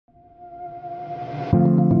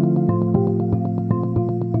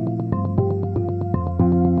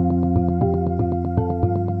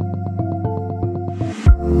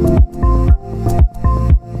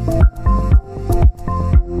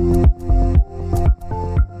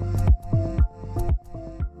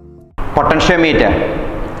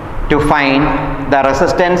potentiometer to find the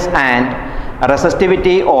resistance and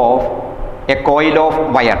resistivity of a coil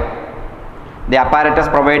of wire. The apparatus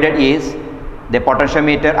provided is the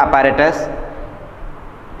potentiometer apparatus.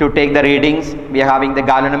 To take the readings, we are having the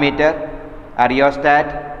galvanometer, a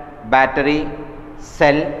rheostat, battery,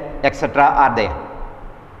 cell, etc. are there.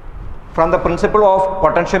 From the principle of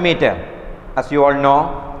potentiometer, as you all know,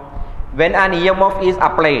 when an EMF is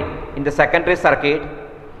applied in the secondary circuit,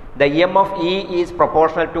 the EMF E is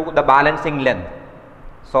proportional to the balancing length.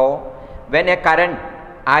 So, when a current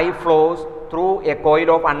I flows through a coil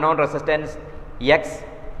of unknown resistance X,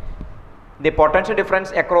 the potential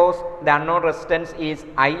difference across the unknown resistance is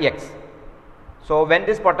Ix. So, when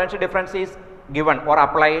this potential difference is given or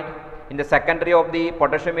applied in the secondary of the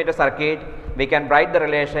potentiometer circuit, we can write the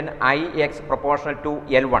relation Ix proportional to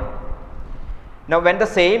L1. Now, when the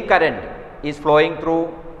same current is flowing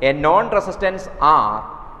through a non-resistance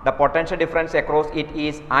R, the potential difference across it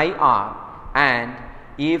is IR, and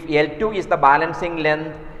if L2 is the balancing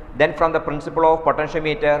length, then from the principle of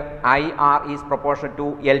potentiometer, IR is proportional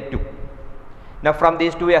to L2. Now, from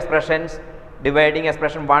these two expressions, dividing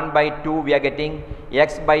expression 1 by 2, we are getting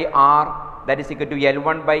X by R, that is equal to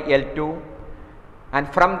L1 by L2,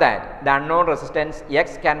 and from that the unknown resistance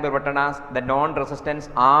X can be written as the non-resistance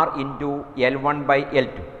R into L1 by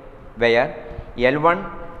L2, where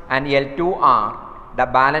L1 and L2 are the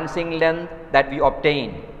balancing length that we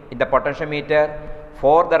obtain in the potentiometer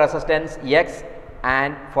for the resistance X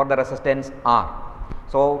and for the resistance R.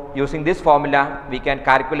 So, using this formula, we can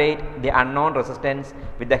calculate the unknown resistance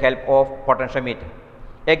with the help of potentiometer.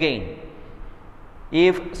 Again,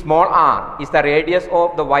 if small r is the radius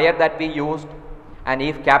of the wire that we used, and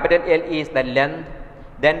if capital L is the length,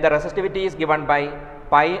 then the resistivity is given by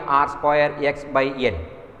pi r square X by L.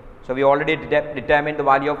 So, we already determined the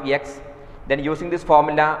value of X. Then using this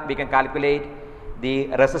formula, we can calculate the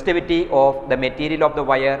resistivity of the material of the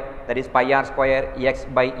wire, that is pi r square X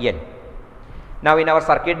by L. Now, in our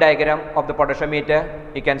circuit diagram of the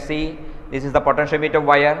potentiometer, you can see this is the potentiometer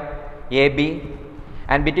wire AB,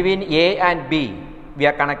 and between A and B we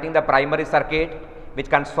are connecting the primary circuit, which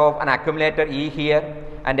consists of an accumulator E here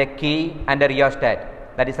and a key and a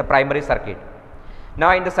rheostat, that is the primary circuit.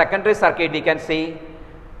 Now, in the secondary circuit, we can see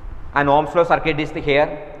an Ohm's law circuit is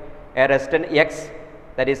here, a resistor X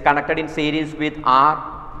that is connected in series with R,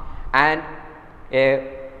 and a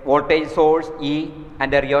voltage source E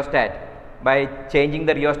and a rheostat. By changing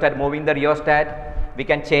the rheostat, moving the rheostat, we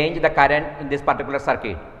can change the current in this particular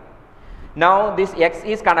circuit. Now, this X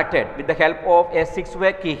is connected with the help of a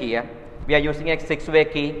 6-way key here. We are using a 6-way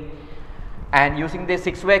key, and using this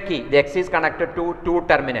 6-way key, the X is connected to two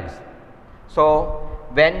terminals. So,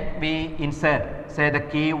 when we insert, say, the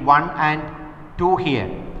key 1 and 2 here,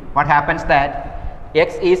 what happens that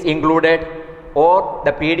X is included, or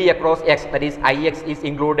the PD across X, that is Ix, is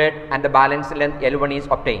included, and the balance length L1 is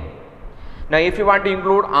obtained. Now, if you want to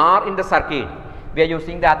include R in the circuit, we are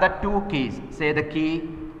using the other two keys, say the key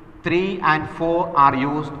 3 and 4 are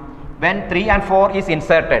used. When 3 and 4 is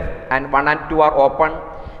inserted and 1 and 2 are open,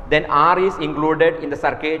 then R is included in the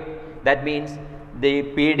circuit. That means the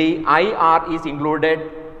PD IR is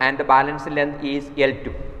included and the balance length is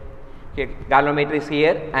L2. Okay, galvanometer is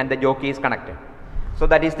here and the jockey is connected. So,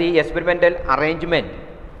 that is the experimental arrangement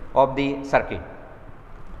of the circuit.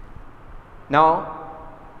 Now,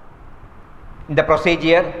 in the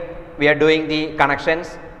procedure, we are doing the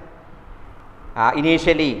connections.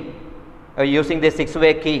 Initially, using the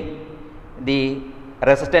 6-way key, the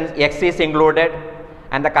resistance X is included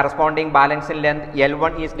and the corresponding balancing length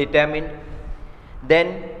L1 is determined.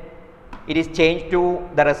 Then it is changed to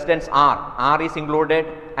the resistance R. R is included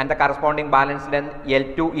and the corresponding balance length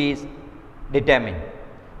L2 is determined.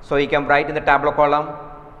 So, you can write in the tabular column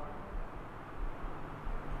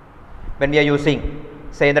when we are using,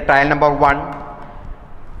 say, in the trial number 1,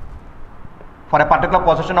 for a particular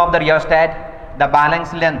position of the rheostat, the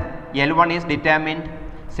balance length L1 is determined.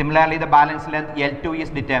 Similarly, the balance length L2 is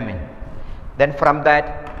determined. Then from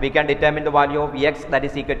that, we can determine the value of X, that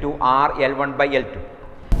is equal to R L1 by L2.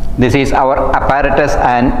 This is our apparatus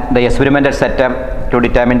and the experimental setup to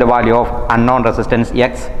determine the value of unknown resistance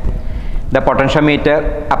X. The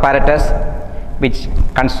potentiometer apparatus, which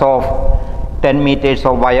consists of 10 meters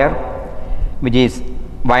of wire, which is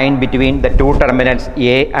wind between the two terminals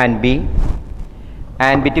A and B,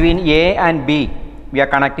 and between A and B we are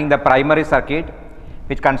connecting the primary circuit,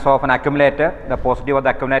 which consists of an accumulator. The positive of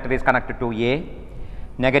the accumulator is connected to A,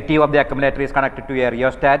 negative of the accumulator is connected to a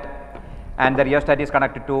rheostat, and the rheostat is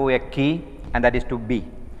connected to a key, and that is to B.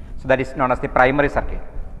 So, that is known as the primary circuit.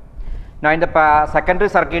 Now in the secondary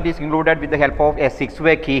circuit is included with the help of a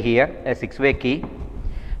 6-way key here, a 6-way key.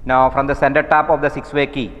 Now from the center tap of the 6-way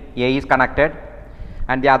key, A is connected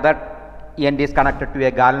and the other end is connected to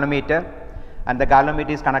a galvanometer, and the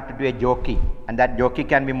galvanometer is connected to a jockey, and that jockey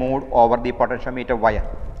can be moved over the potentiometer wire.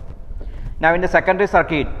 Now in the secondary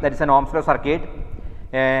circuit, that is an Ohm's law circuit,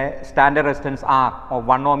 standard resistance R of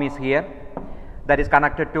 1 ohm is here, that is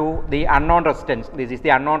connected to the unknown resistance. This is the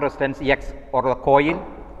unknown resistance X, or the coil.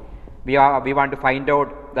 We want to find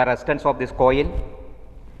out the resistance of this coil.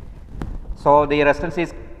 So the resistance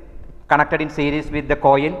is connected in series with the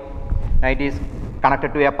coil. Now it is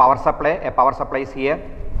connected to a power supply. A power supply is here,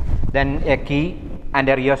 then a key and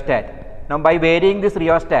a rheostat. Now by varying this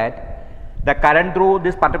rheostat, the current through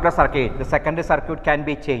this particular circuit, the secondary circuit can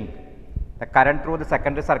be changed. The current through the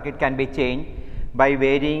secondary circuit can be changed by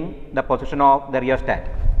varying the position of the rheostat.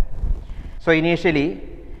 So initially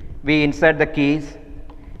we insert the keys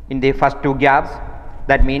in the first two gaps,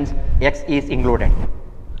 that means X is included.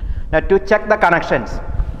 Now to check the connections,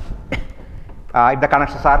 if the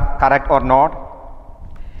connections are correct or not,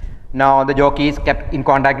 now the jockey is kept in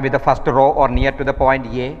contact with the first row or near to the point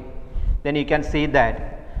A, then you can see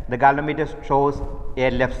that the galvanometer shows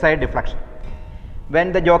a left side deflection.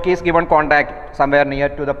 When the jockey is given contact somewhere near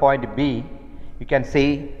to the point B, you can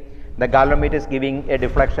see the galvanometer is giving a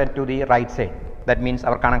deflection to the right side. That means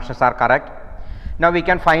our connections are correct. Now we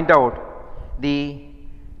can find out the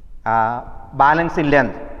balancing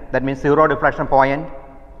length, that means 0 deflection point.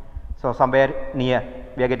 So somewhere near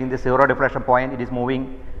we are getting the 0 deflection point, it is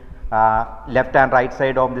moving left and right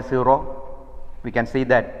side of the 0. We can see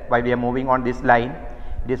that while we are moving on this line,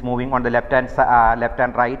 it is moving on the left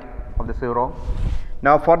and right of the 0.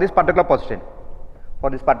 Now for this particular position,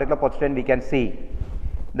 we can see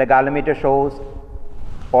the galvanometer shows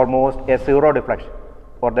almost a 0 deflection,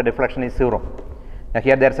 or the deflection is 0. Now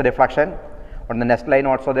here there is a deflection, on the next line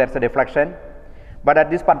also there is a deflection, but at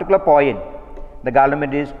this particular point the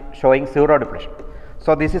galvanometer is showing 0 deflection.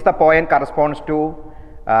 So this is the point corresponds to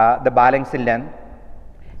the balancing length,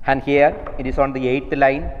 and here it is on the 8th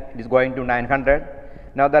line, it is going to 900.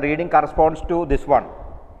 Now the reading corresponds to this one,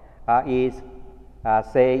 is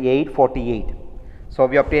say 848. So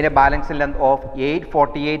we obtain a balancing length of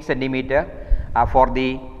 848 centimeter for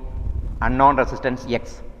the unknown resistance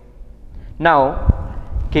X. Now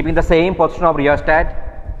keeping the same position of rheostat,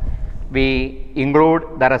 we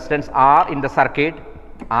include the resistance R in the circuit,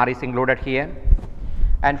 R is included here,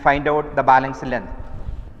 and find out the balancing length.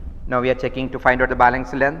 Now we are checking to find out the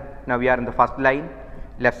balancing length. Now we are in the first line,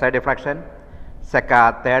 left side deflection,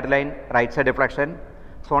 third line, right side deflection.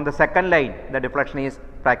 So on the second line the deflection is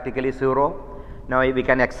practically 0. Now we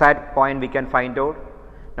can exact point we can find out.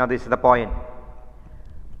 Now this is the point.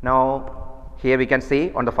 Now here we can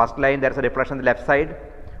see on the first line there is a deflection on the left side,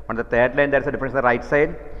 on the third line there is a deflection on the right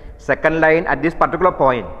side, second line at this particular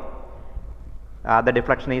point the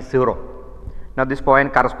deflection is 0. Now this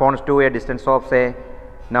point corresponds to a distance of say,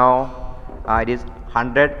 now it is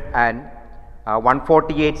 100 and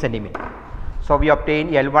 148 centimeter. So we obtain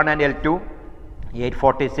L1 and L2,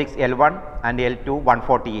 846 L1 and L2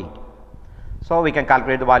 148. So we can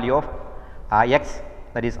calculate the value of X,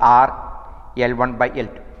 that is R L1 by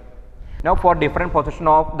L2. Now for different position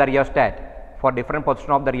of the rheostat,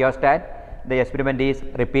 the experiment is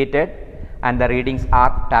repeated and the readings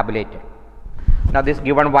are tabulated. Now this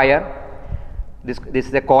given wire, this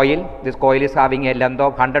is a coil, this coil is having a length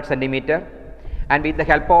of 100 centimeter, and with the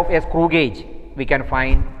help of a screw gauge we can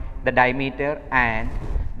find the diameter and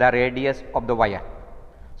the radius of the wire.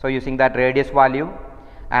 So using that radius value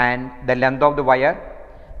and the length of the wire,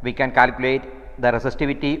 we can calculate the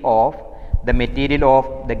resistivity of the material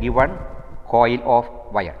of the given coil of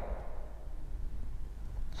wire.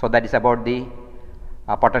 So that is about the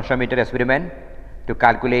potentiometer experiment to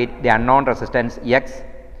calculate the unknown resistance X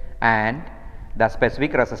and the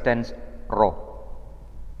specific resistance rho.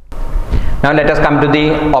 Now let us come to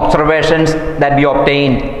the observations that we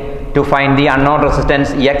obtained to find the unknown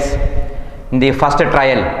resistance X in the first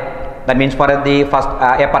trial. That means for the first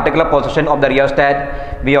a particular position of the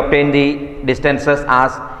rheostat, we obtain the distances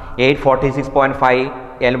as 846.5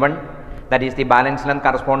 L1, that is the balance length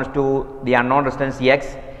corresponds to the unknown resistance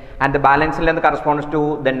X, and the balance length corresponds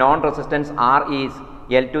to the known resistance R is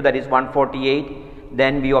L2, that is 148.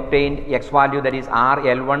 Then we obtained X value, that is R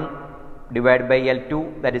L1 divided by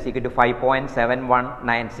L2, that is equal to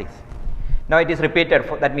 5.7196. Now it is repeated,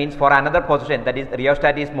 that means for another position, that is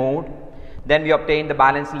rheostat is moved, then we obtain the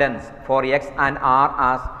balance lengths for X and R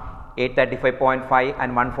as 835.5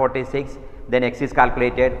 and 146, then X is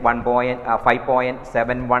calculated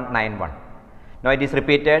 5.7191. Now it is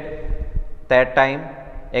repeated third time,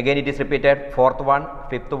 Again it is repeated, fourth one,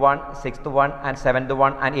 fifth one, sixth one, and seventh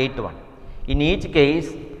one, and eighth one. In each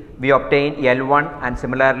case we obtain L1 and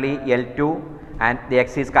similarly L2, and the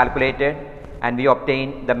X is calculated, and we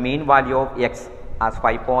obtain the mean value of X as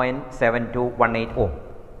 5.7218 ohm.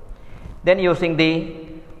 Then using the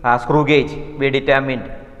screw gauge we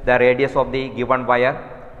determined the radius of the given wire.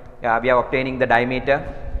 We are obtaining the diameter,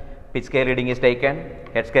 pitch scale reading is taken,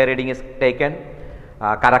 head scale reading is taken,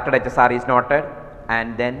 corrected HSR is noted,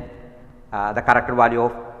 and then the corrected value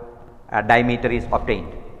of diameter is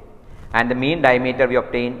obtained, and the mean diameter we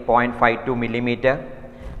obtain 0.52 millimeter.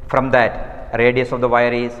 From that, radius of the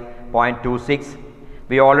wire is 0.26.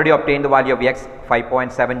 We already obtained the value of X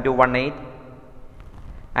 5.7218,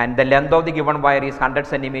 and the length of the given wire is 100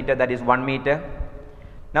 centimeter, that is 1 meter.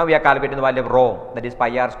 Now we are calculating the value of rho, that is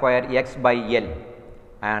pi r square X by L,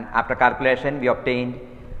 and after calculation we obtained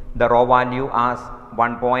the rho value as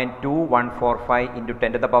 1.2145 into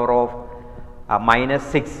 10 to the power of minus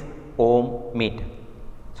 6 ohm meter.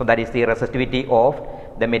 So that is the resistivity of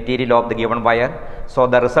the material of the given wire. So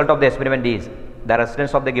the result of the experiment is the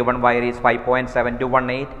resistance of the given wire is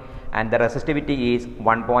 5.7218 and the resistivity is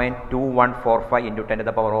 1.2145 into 10 to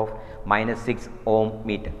the power of minus 6 ohm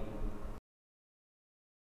meter.